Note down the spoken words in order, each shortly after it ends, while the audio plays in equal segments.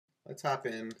let's hop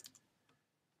in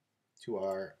to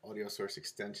our audio source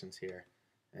extensions here,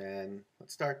 and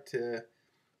let's start to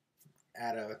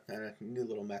add a new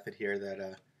little method here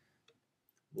that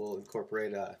will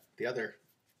incorporate the other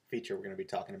feature we're going to be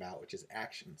talking about, which is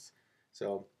actions.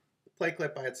 So the play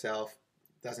clip by itself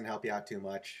doesn't help you out too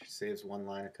much, saves one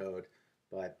line of code,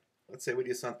 but let's say we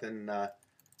do something, we're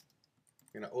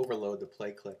going to overload the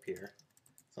play clip here,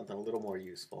 something a little more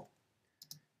useful,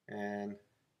 and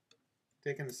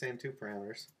taking the same two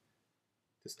parameters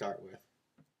to start with,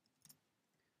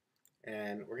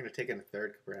 and we're going to take in a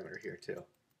third parameter here too,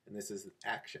 and this is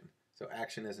action. So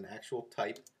action is an actual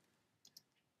type.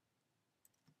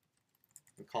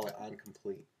 We call it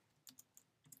onComplete.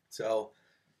 So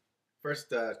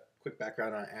first, quick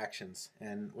background on actions,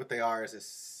 and what they are is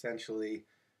essentially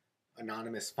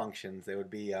anonymous functions. They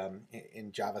would be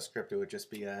in JavaScript. It would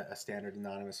just be a standard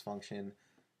anonymous function.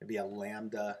 It'd be a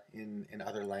lambda in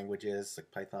other languages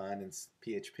like Python and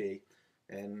PHP.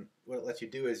 And what it lets you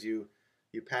do is you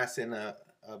pass in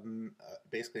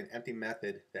basically an empty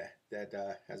method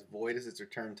that has void as its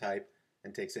return type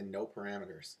and takes in no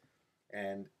parameters.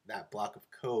 And that block of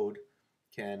code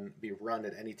can be run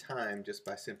at any time just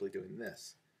by simply doing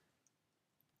this.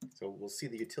 So we'll see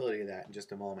the utility of that in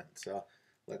just a moment. So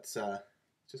let's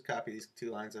just copy these two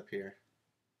lines up here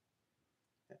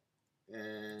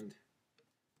and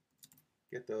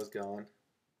get those going.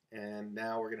 And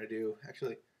now we're going to do,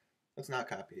 actually, let's not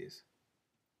copy these.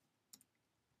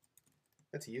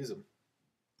 Let's use them.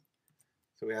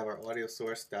 So we have our audio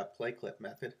source.playClip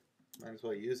method. Might as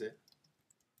well use it.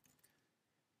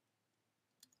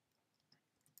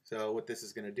 So what this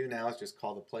is going to do now is just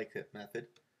call the playClip method.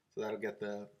 So that'll get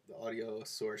the audio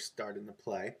source started to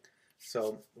play.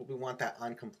 So what we want that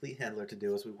onComplete handler to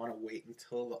do is we want to wait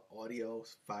until the audio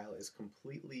file is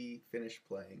completely finished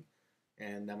playing,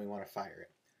 and then we want to fire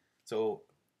it. So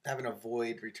having a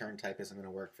void return type isn't going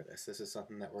to work for this. This is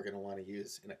something that we're going to want to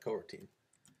use in a coroutine.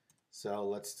 So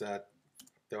let's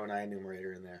throw an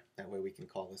IEnumerator in there. That way we can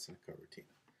call this in a coroutine.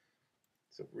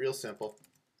 So real simple.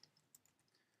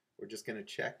 We're just going to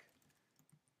check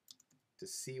to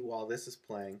see while this is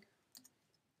playing,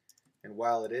 and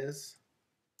while it is,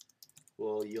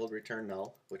 we'll yield return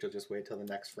null, which will just wait till the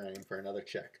next frame for another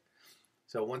check.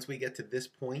 So once we get to this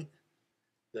point,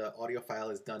 the audio file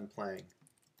is done playing.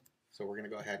 So we're going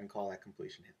to go ahead and call that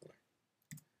completion handler.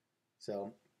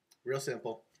 So real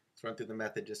simple. Let's run through the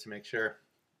method just to make sure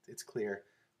it's clear.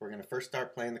 We're going to first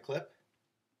start playing the clip.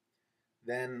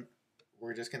 Then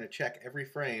we're just going to check every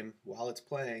frame while it's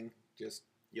playing, just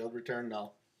yield return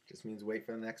null. Just means wait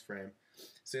for the next frame.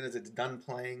 As soon as it's done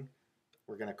playing,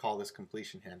 we're going to call this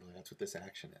completion handler. That's what this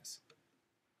action is.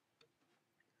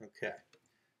 Okay,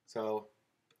 so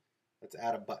let's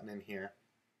add a button in here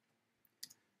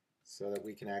so that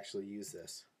we can actually use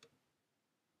this.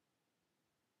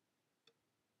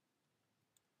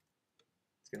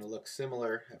 It's going to look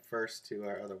similar at first to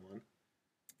our other one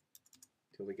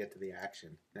until we get to the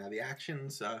action. Now the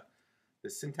actions, the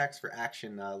syntax for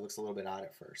action looks a little bit odd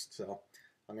at first, so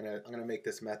I'm gonna make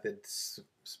this method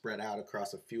spread out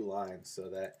across a few lines so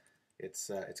that it's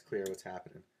clear what's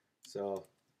happening. So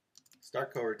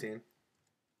start coroutine.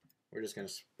 We're just gonna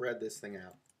spread this thing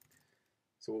out.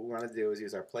 So what we want to do is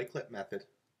use our playClip method,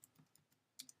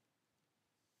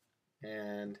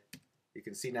 and you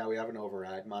can see now we have an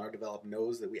override. MonoDevelop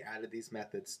knows that we added these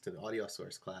methods to the audio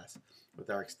source class with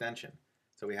our extension.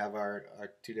 So we have our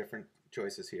two different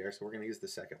choices here. So we're going to use the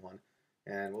second one,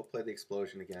 and we'll play the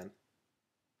explosion again.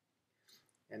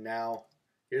 And now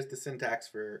here's the syntax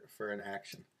for an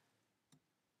action.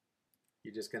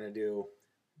 You're just going to do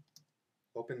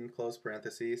open and close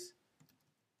parentheses,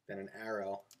 then an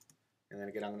arrow, and then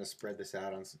again I'm going to spread this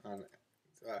out on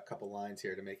a couple lines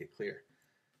here to make it clear.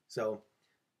 So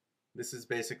this is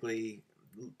basically,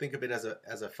 think of it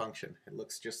as a function. It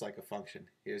looks just like a function.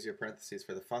 Here's your parentheses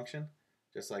for the function,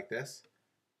 just like this.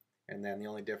 And then the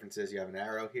only difference is you have an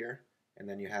arrow here, and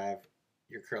then you have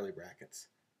your curly brackets,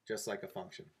 just like a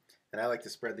function. And I like to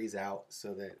spread these out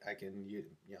so that I can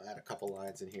add a couple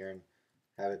lines in here and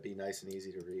have it be nice and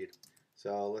easy to read.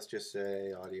 So let's just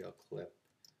say audio clip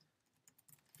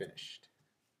finished.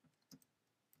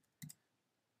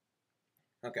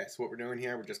 Okay, so what we're doing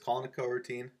here, we're just calling a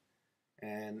coroutine,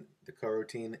 and the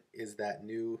coroutine is that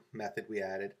new method we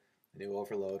added, a new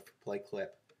overload for play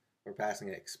clip. We're passing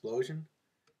an explosion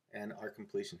and our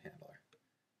completion handler.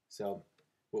 So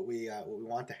what we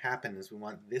want to happen is we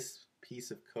want this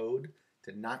piece of code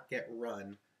to not get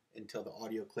run until the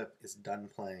audio clip is done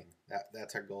playing.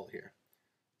 That's our goal here.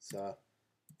 So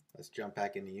let's jump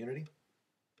back into Unity.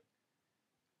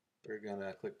 We're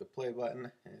gonna click the play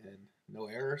button and no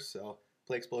errors. So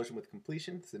play explosion with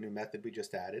completion. It's the new method we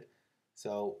just added.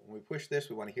 So when we push this,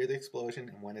 we want to hear the explosion,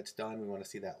 and when it's done, we want to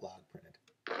see that log printed.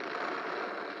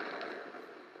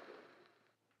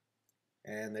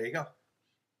 And there you go.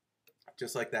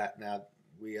 Just like that. Now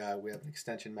we have an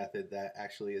extension method that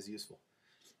actually is useful.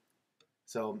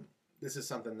 So this is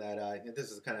something that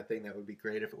this is the kind of thing that would be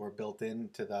great if it were built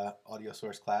into the audio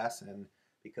source class, and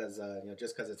because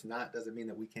just because it's not doesn't mean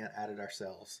that we can't add it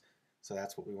ourselves. So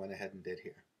that's what we went ahead and did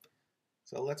here.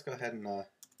 So let's go ahead and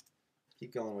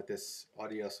keep going with this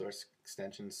audio source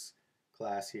extensions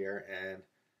class here, and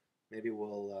maybe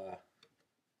we'll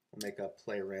make a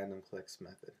play random clicks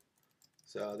method.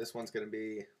 So this one's going to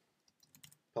be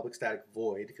public static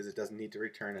void because it doesn't need to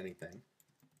return anything.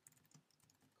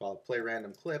 Call it play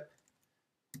random clip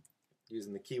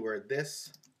using the keyword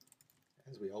this,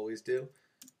 as we always do,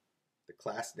 the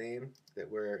class name that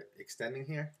we're extending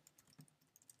here.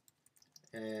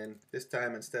 And this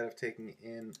time, instead of taking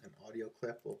in an audio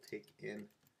clip, we'll take in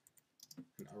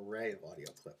an array of audio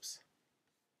clips.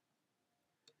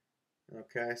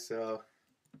 Okay, so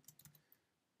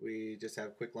we just have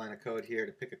a quick line of code here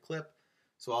to pick a clip.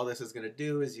 So all this is going to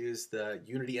do is use the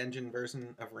Unity Engine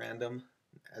version of random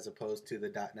as opposed to the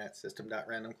 .NET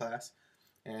System.Random class.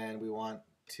 And we want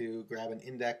to grab an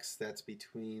index that's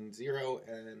between 0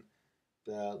 and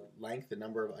the length, the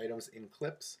number of items in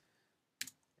clips.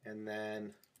 And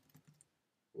then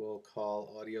we'll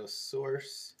call audio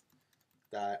source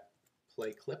dot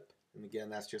play clip. And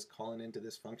again, that's just calling into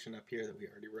this function up here that we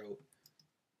already wrote.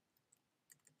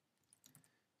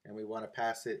 And we want to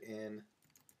pass it in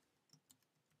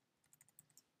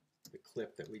the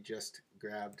clip that we just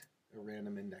grabbed a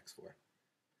random index for.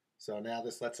 So now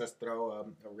this lets us throw a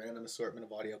random assortment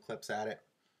of audio clips at it,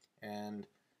 and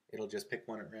it'll just pick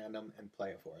one at random and play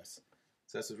it for us.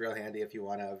 So this is real handy if you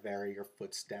want to vary your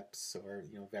footsteps or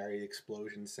vary the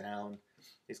explosion sound.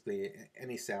 Basically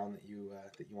any sound that you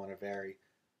want to vary,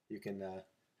 you can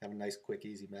have a nice, quick,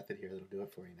 easy method here that'll do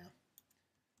it for you now.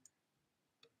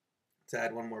 Let's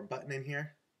add one more button in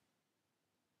here.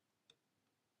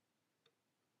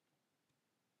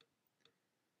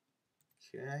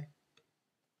 Okay.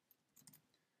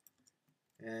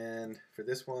 And for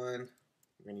this one,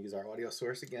 we're going to use our audio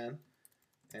source again,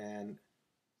 and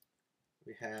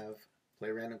we have play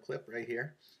random clip right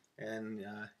here, and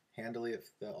handily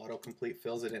if the autocomplete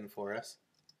fills it in for us.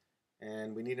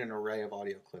 And we need an array of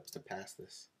audio clips to pass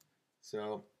this.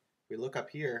 So if we look up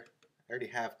here, I already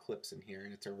have clips in here,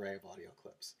 and it's an array of audio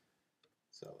clips.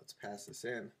 So let's pass this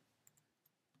in.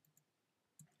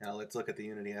 Now let's look at the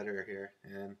Unity editor here,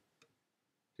 and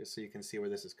just so you can see where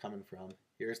this is coming from,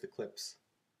 here's the clips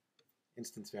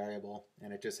instance variable,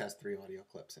 and it just has 3 audio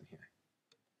clips in here.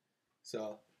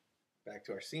 So back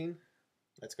to our scene.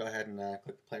 Let's go ahead and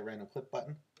click the play random clip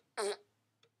button.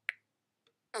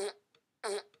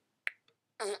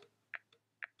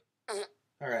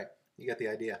 Alright, you get the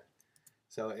idea.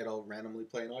 So it'll randomly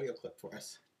play an audio clip for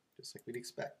us, just like we'd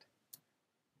expect.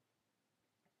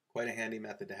 Quite a handy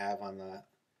method to have on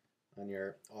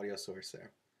your audio source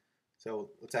there.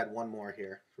 So let's add one more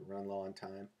here if we run low on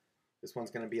time. This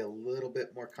one's going to be a little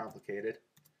bit more complicated,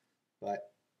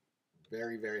 but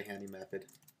very, very handy method.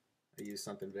 I use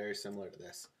something very similar to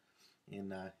this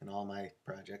in all my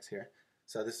projects here.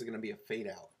 So this is going to be a fade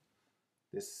out.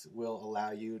 This will allow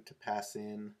you to pass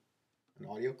in an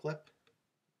audio clip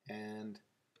and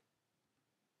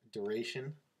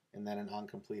duration and then an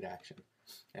on-complete action.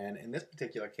 And in this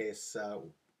particular case,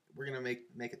 we're going to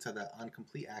make it so that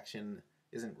on-complete action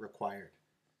isn't required.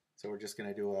 So we're just going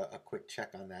to do a quick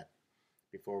check on that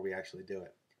before we actually do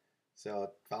it.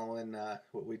 So following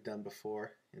what we've done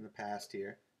before in the past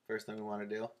here, first thing we want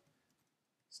to do,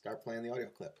 start playing the audio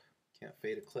clip. Can't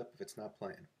fade a clip if it's not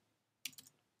playing.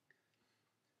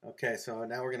 Okay, so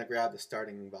now we're going to grab the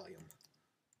starting volume.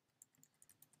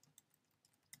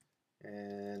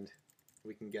 And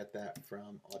we can get that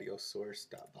from audio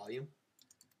source.volume.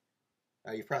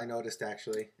 You've probably noticed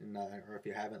actually, or if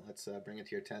you haven't, let's bring it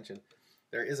to your attention.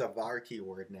 There is a var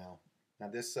keyword now. Now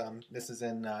this is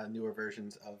in newer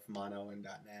versions of Mono and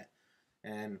 .NET,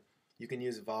 and you can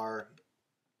use var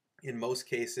in most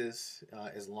cases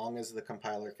as long as the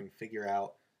compiler can figure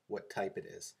out what type it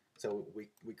is. So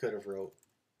we could have wrote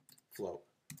float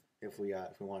if we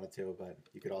wanted to, but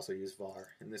you could also use var.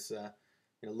 And this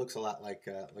looks a lot like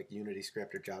Unity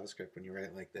script or JavaScript when you write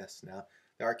it like this. Now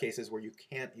there are cases where you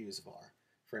can't use var.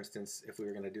 For instance, if we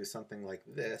were going to do something like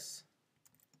this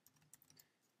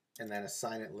and then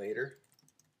assign it later,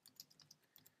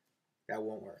 that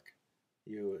won't work.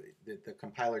 The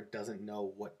compiler doesn't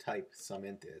know what type some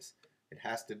int is. It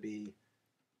has to be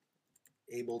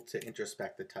able to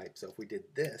introspect the type. So if we did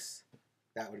this,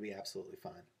 that would be absolutely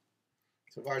fine.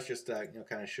 So VAR is just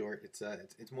kind of short.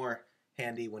 It's more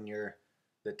handy when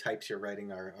the types you're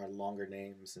writing are longer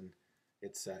names, and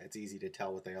it's easy to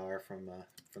tell what they are from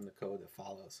the code that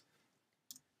follows.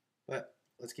 But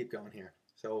let's keep going here.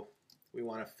 So we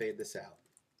want to fade this out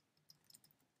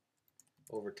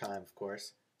over time, of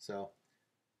course. So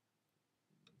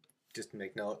just to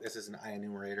make note, this is an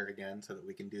IEnumerator again, so that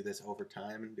we can do this over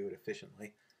time and do it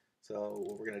efficiently. So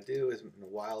what we're going to do is in a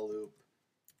while loop,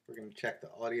 we're going to check the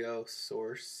audio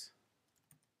source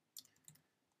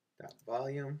dot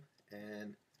volume,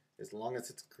 and as long as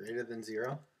it's greater than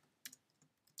 0,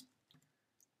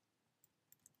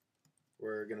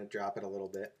 we're going to drop it a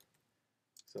little bit.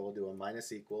 So we'll do a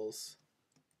minus equals,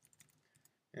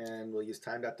 and we'll use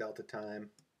time.delta time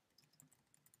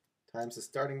times the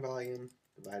starting volume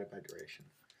divided by duration.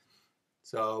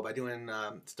 So by doing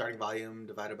starting volume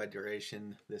divided by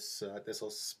duration, this will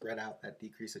spread out that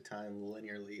decrease of time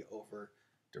linearly over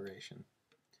duration.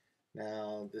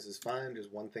 Now this is fine. There's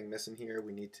one thing missing here.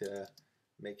 We need to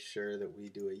make sure that we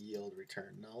do a yield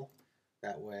return null.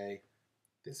 That way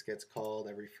this gets called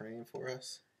every frame for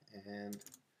us, and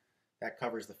that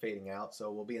covers the fading out.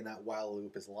 So we'll be in that while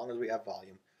loop as long as we have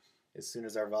volume. As soon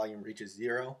as our volume reaches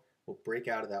 0, we'll break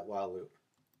out of that while loop.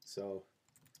 So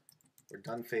we're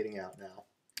done fading out now.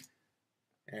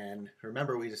 And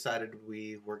remember, we decided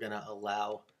we were going to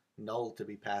allow null to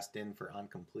be passed in for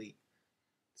onComplete.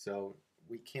 So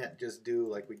we can't just do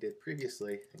like we did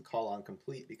previously and call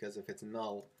onComplete, because if it's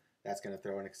null, that's going to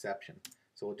throw an exception.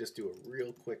 So we'll just do a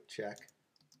real quick check.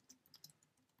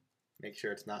 Make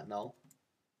sure it's not null.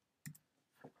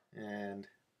 And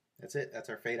that's it. That's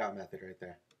our fade out method right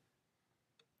there.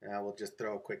 Now we'll just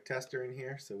throw a quick tester in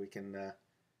here so we can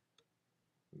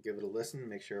give it a listen,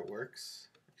 make sure it works,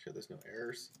 make sure there's no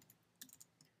errors.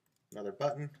 Another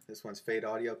button. This one's fade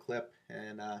audio clip,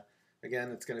 and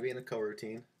again, it's going to be in a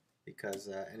coroutine, because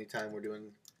anytime we're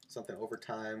doing something over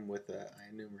time with an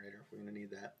IEnumerator, we're going to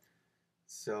need that.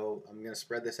 So I'm going to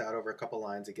spread this out over a couple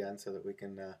lines again so that we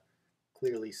can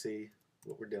clearly see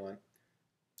what we're doing.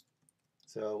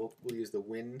 So we'll use the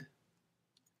wind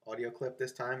audio clip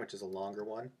this time, which is a longer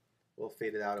one. We'll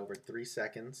fade it out over 3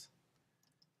 seconds.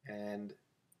 And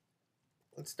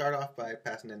let's start off by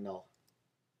passing in null.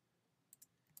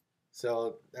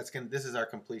 So this is our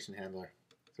completion handler.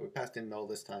 So we passed in null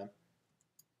this time.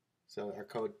 So our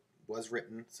code was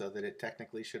written so that it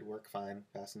technically should work fine,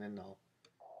 passing in null.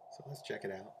 So let's check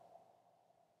it out.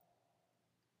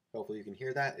 Hopefully you can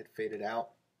hear that. It faded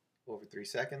out over 3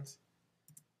 seconds.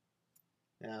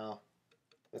 Now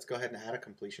let's go ahead and add a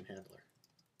completion handler.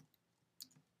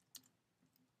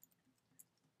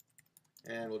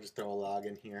 And we'll just throw a log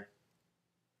in here.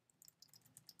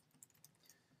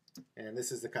 And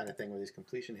this is the kind of thing with these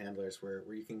completion handlers where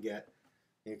you can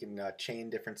chain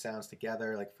different sounds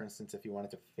together. Like for instance, if you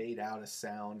wanted to fade out a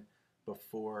sound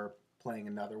before playing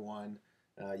another one,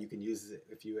 you can use it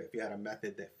if you had a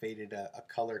method that faded a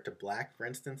color to black, for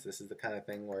instance. This is the kind of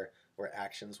thing where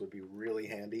actions would be really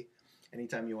handy.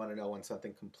 Anytime you want to know when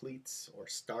something completes or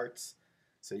starts,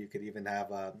 so you could even have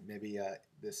maybe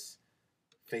this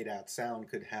fade out sound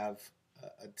could have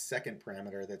a second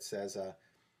parameter that says a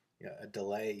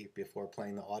delay before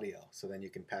playing the audio. So then you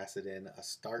can pass it in a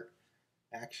start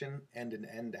action and an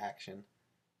end action.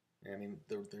 I mean,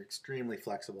 they're extremely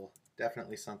flexible.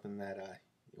 Definitely something that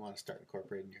you want to start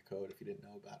incorporating in your code if you didn't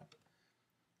know about them.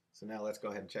 So now let's go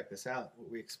ahead and check this out. What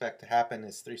we expect to happen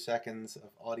is 3 seconds of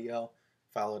audio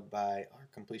followed by our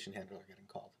completion handler getting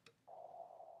called.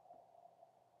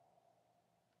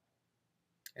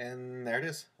 And there it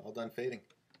is, all done fading.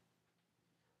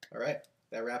 All right,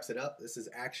 that wraps it up. This is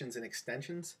actions and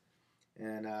extensions.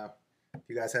 And if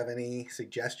you guys have any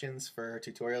suggestions for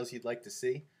tutorials you'd like to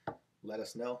see, let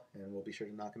us know, and we'll be sure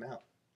to knock them out.